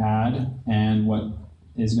your ad and what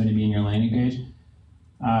is going to be in your landing page.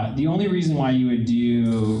 The only reason why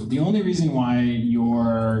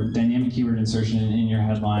your dynamic keyword insertion in your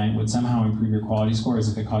headline would somehow improve your quality score is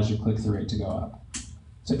if it caused your click-through rate to go up.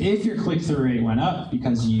 So if your click-through rate went up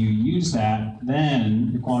because you used that,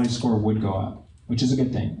 then your quality score would go up, which is a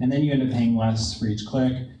good thing. And then you end up paying less for each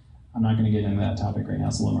click. I'm not going to get into that topic right now,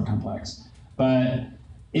 it's a little more complex. But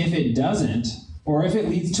if it doesn't, or if it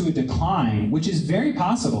leads to a decline, which is very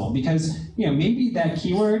possible, because maybe that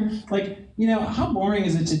keyword, how boring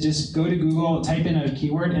is it to just go to Google, type in a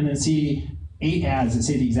keyword, and then see 8 ads that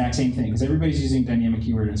say the exact same thing, because everybody's using dynamic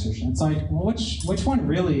keyword insertion. It's like, well, which one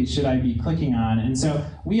really should I be clicking on? And so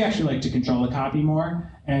we actually like to control the copy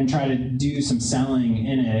more and try to do some selling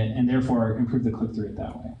in it, and therefore improve the click-through rate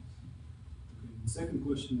that way. Okay. The second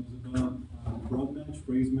question was about broad match,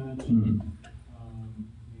 phrase match,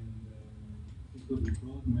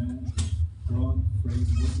 broad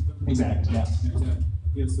phrase. Exact, yeah. Exact.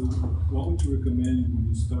 Yeah. So, what would you recommend when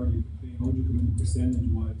you start your campaign? What would you recommend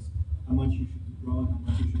percentage-wise? How much you should do broad, how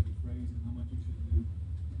much you should do phrase, and how much you should do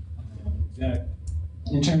exact?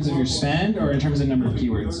 In terms of your spend, or in terms of number of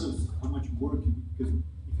keywords? In terms of how much work, because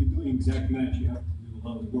if you're doing exact match, you have to do a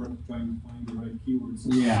lot of work trying to find the right keywords.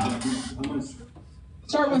 Yeah. How much?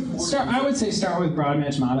 I would say start with broad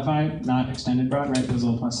match modified, not extended broad, right? Those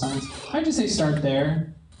little plus signs. I'd just say start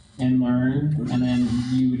there and learn, and then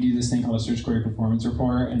you would do this thing called a search query performance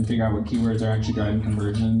report and figure out what keywords are actually driving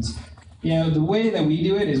conversions. The way that we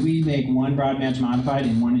do it is we make one broad match modified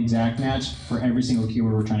and one exact match for every single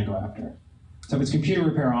keyword we're trying to go after. So if it's computer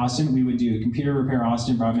repair Austin, we would do computer repair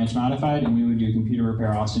Austin broad match modified, and we would do computer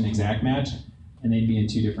repair Austin exact match, and they'd be in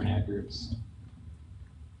 2 different ad groups.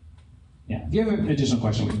 Yeah, if you have an additional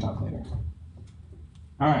question, we can talk later.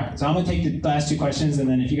 All right, so I'm going to take the last 2 questions, and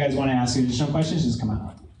then if you guys want to ask additional questions, just come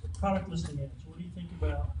out. Product listing ads. What do you think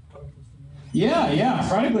about product listing ads? Yeah,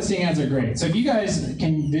 product listing ads are great. So if you guys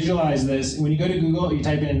can visualize this, when you go to Google, you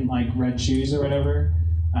type in like red shoes or whatever.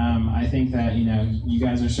 I think that you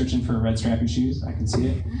guys are searching for red strappy shoes. I can see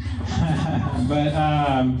it. But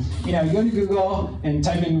you go to Google and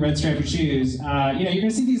type in red strappy shoes. You're going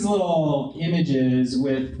to see these little images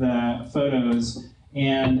with the photos.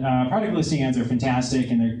 And product listing ads are fantastic,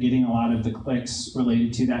 and they're getting a lot of the clicks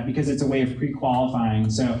related to that because it's a way of pre-qualifying.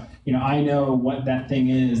 So I know what that thing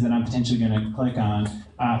is that I'm potentially going to click on.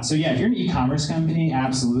 So yeah, if you're an e-commerce company,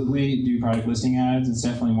 absolutely do product listing ads. It's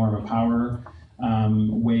definitely more of a power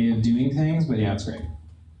way of doing things, but yeah, it's great.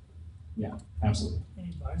 Yeah, absolutely. Any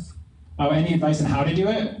advice? Oh, any advice on how to do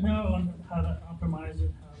it? No, on how to optimize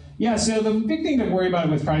it. Yeah, so the big thing to worry about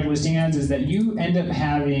with product listing ads is that you end up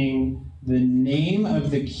having the name of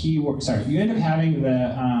the keyword. Sorry, you end up having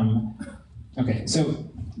the. Okay, so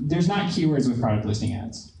there's not keywords with product listing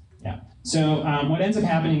ads. Yeah. So what ends up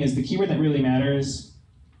happening is the keyword that really matters,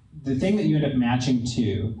 the thing that you end up matching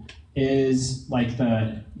to, is like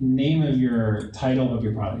the name of your title of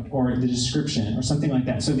your product or the description or something like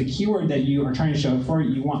that. So the keyword that you are trying to show up for,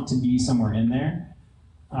 you want to be somewhere in there.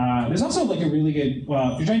 There's also like a really good,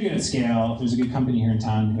 well, if you're trying to do it at scale, there's a good company here in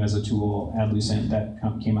town who has a tool, AdLucent, that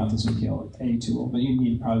came out this week, a tool, but you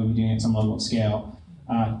need to probably be doing it at some level of scale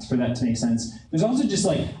for that to make sense. There's also just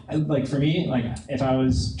like for me, like if I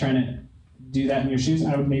was trying to do that in your shoes,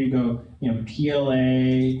 I would maybe go,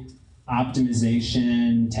 PLA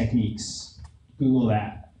optimization techniques, Google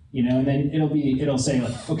that, and then it'll say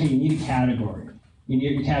like, okay, you need a category.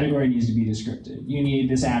 Your category needs to be descriptive. You need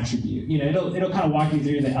this attribute. It'll kind of walk you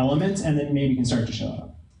through the elements, and then maybe you can start to show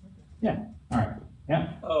up. Yeah. All right.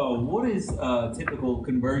 Yeah. What is typical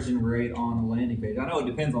conversion rate on a landing page? I know it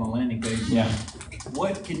depends on the landing page. Yeah.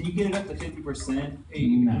 What can you get it up to 50%?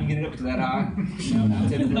 No. Can you get it up to that high? No.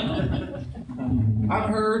 I've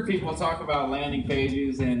heard people talk about landing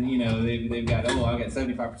pages, and they've got I got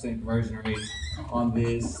 75% conversion rate on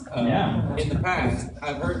this. In the past,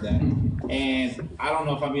 I've heard that, and I don't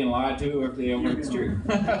know if I'm being lied to or if it's true.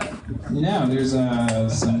 There's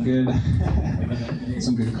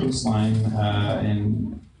some good coastline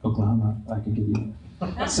in Oklahoma I could give you.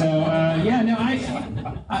 So I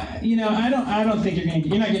don't think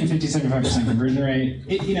you're not getting 50-75% conversion rate.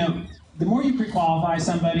 the more you pre-qualify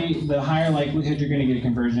somebody, the higher likelihood you're going to get a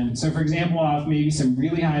conversion. So for example, off maybe some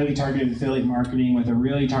really highly targeted affiliate marketing with a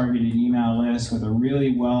really targeted email list, with a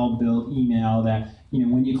really well-built email that,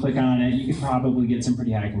 when you click on it, you could probably get some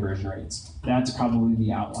pretty high conversion rates. That's probably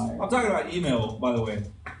the outlier. I'm talking about email, by the way.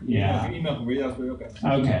 Yeah. Email conversion, that's pretty okay.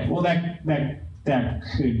 Okay, well that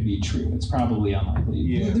could be true. It's probably unlikely.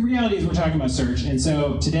 Yeah. The reality is we're talking about search, and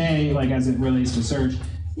so today, like as it relates to search,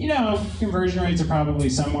 conversion rates are probably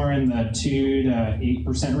somewhere in the 2 to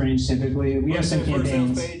 8% range typically. We have some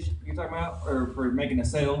campaigns. Sales page you're talking about, or for making a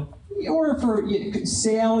sale? Or for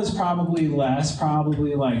sale is probably less,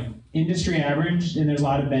 probably like industry average, and there's a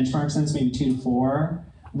lot of benchmark sense, maybe 2 to 4.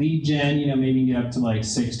 Lead gen, maybe get up to like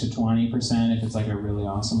 6 to 20% if it's like a really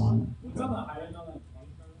awesome one. What's on the high end on that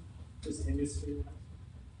 20%? Just industry?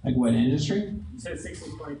 Like what industry? You said 6 to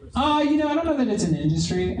 20%. I don't know that it's an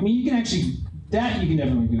industry. I mean, you can actually, that you can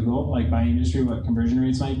definitely Google, like by industry, what conversion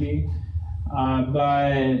rates might be.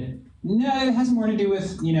 But no, it has more to do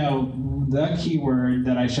with, the keyword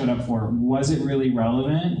that I showed up for. Was it really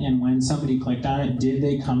relevant? And when somebody clicked on it, did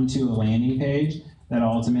they come to a landing page that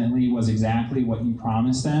ultimately was exactly what you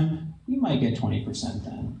promised them? You might get 20%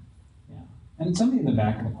 then. Yeah. And somebody in the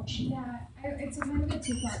back of the question. Yeah, it's a kind of a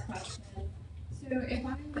two-part question. So if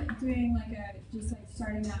I'm doing just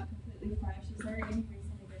starting out completely fresh, is there any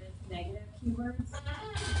reason to get into negative keywords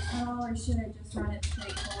at all, or should I just run it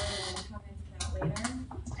straightforward and then come into that later?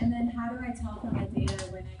 And then how do I tell from the data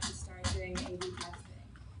when I can start doing A/B testing?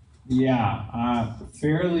 Yeah,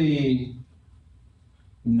 fairly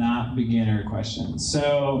not beginner questions.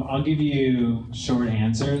 So I'll give you short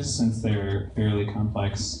answers since they're fairly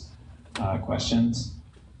complex questions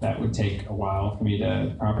that would take a while for me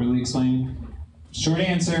to properly explain. Short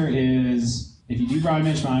answer is if you do broad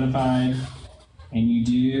mesh modified and you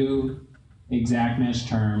do exact mesh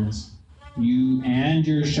terms,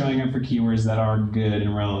 you're showing up for keywords that are good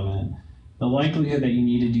and relevant, the likelihood that you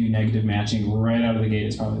need to do negative matching right out of the gate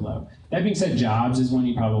is probably low. That being said, jobs is one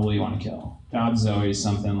you probably want to kill. Jobs is always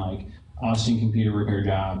something like Austin computer repair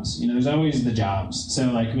jobs. There's always the jobs.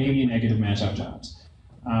 So maybe a negative match out jobs.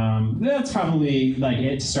 That's probably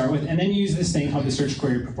it to start with. And then use this thing called the search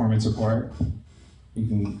query performance report. You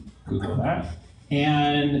can Google that.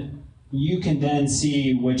 And you can then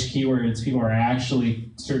see which keywords people are actually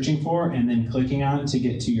searching for and then clicking on to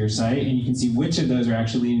get to your site. And you can see which of those are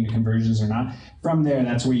actually leading to conversions or not. From there,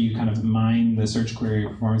 that's where you kind of mine the search query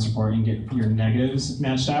performance report and get your negatives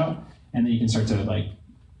matched out. And then you can start to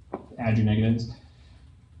add your negatives.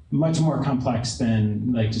 Much more complex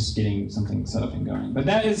than just getting something set up and going. But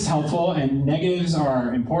that is helpful, and negatives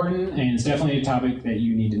are important, and it's definitely a topic that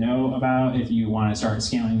you need to know about if you want to start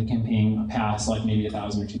scaling the campaign past maybe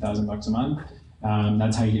 $1,000 or $2,000 a month.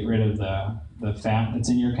 That's how you get rid of the fat that's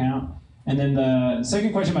in your account. And then the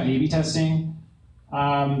second question about A/B testing.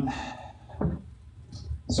 I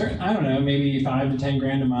don't know, maybe 5 to 10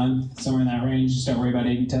 grand a month, somewhere in that range. Just don't worry about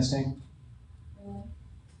A/B testing.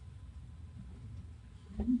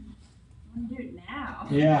 Do it now.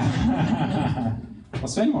 Yeah. Well,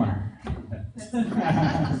 spend more.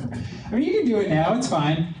 I mean, you can do it now. It's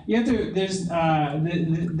fine. You have to. There's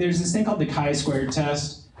this thing called the chi-squared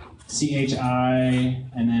test, CHI,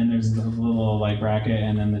 and then there's the little bracket,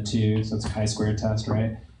 and then the 2. So it's a chi-squared test,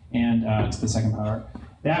 right? And it's the second part.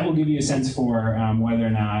 That will give you a sense for whether or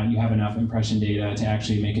not you have enough impression data to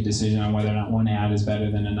actually make a decision on whether or not one ad is better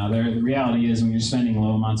than another. The reality is when you're spending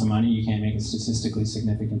low amounts of money, you can't make a statistically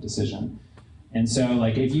significant decision. And so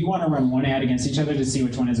if you want to run one ad against each other to see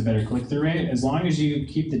which one has a better click-through rate, as long as you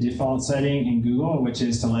keep the default setting in Google, which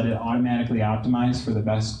is to let it automatically optimize for the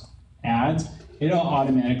best ads, it'll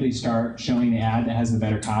automatically start showing the ad that has the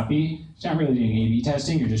better copy. It's not really doing A/B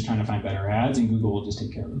testing, you're just trying to find better ads, and Google will just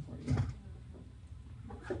take care of it for you.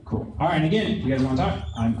 Cool. All right, again, if you guys want to talk,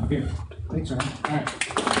 I'm up here. Thanks, Ryan. All right.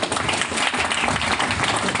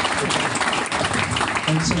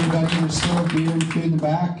 Thanks everybody. There's still beer and food in the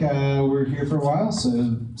back. We're here for a while,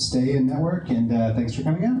 so stay and network, and thanks for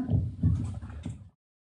coming out.